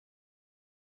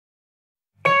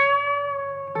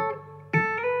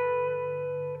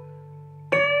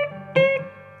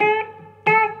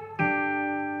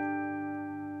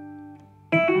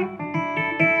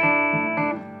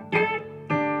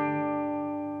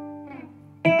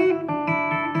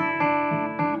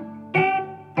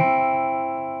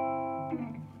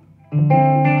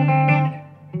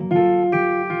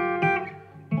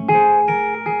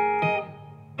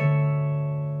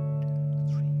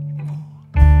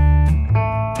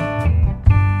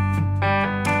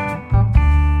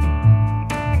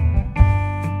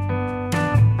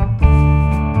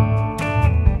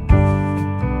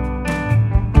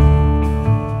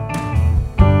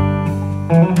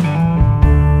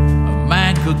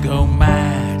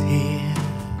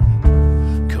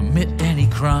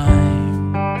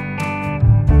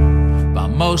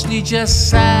mostly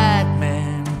just sad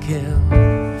men kill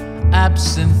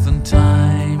absinthe and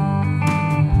time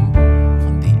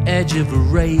on the edge of a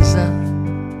razor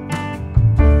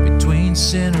between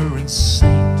sinner and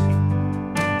saint,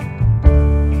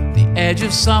 the edge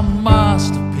of some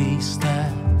masterpiece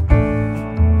that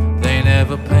they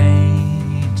never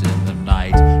paint in the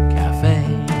night cafe.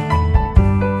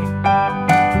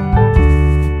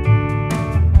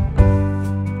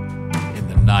 In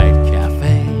the night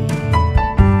cafe.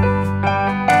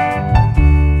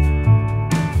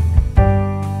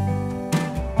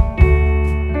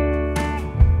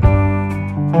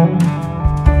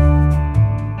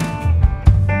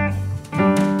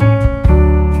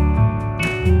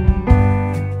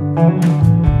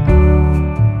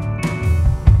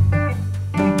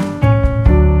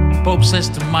 Pope says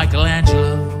to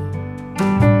Michelangelo,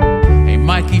 "Hey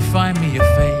Mikey, find me a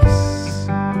face.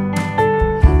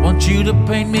 Want you to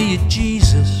paint me a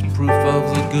Jesus, proof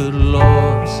of the good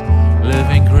Lord's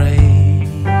living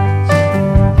grace."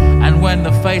 And when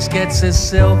the face gets his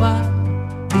silver,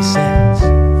 he says,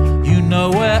 "You know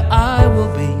where I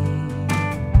will be.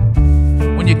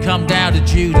 When you come down to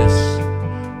Judas,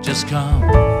 just come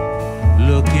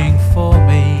looking for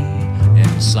me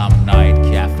in some night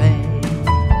cafe."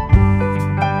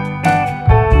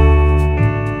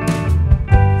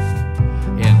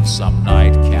 In some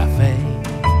night cafe.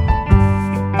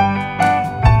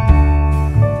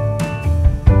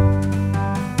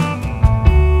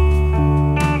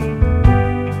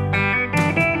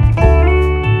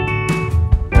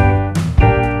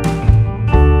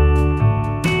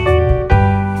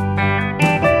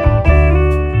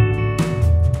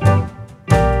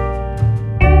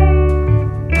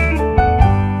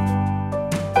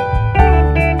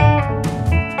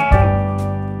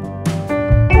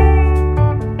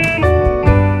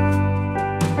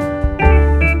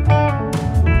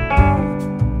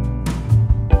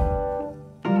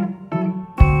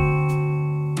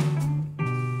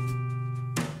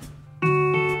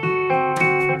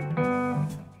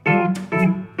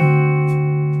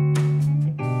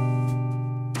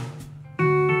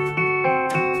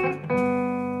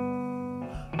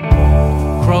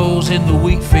 Crows in the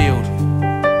wheat field,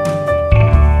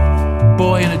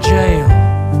 boy in a jail.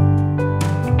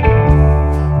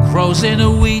 Crows in a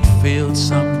wheat field,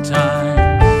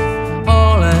 sometimes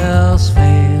all else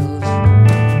fails.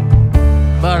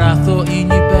 But I thought you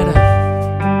knew better.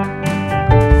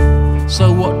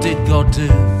 So what did God do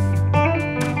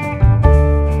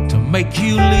to make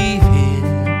you leave here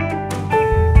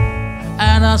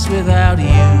and us without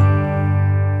you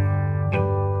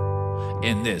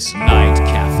in this night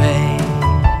cafe?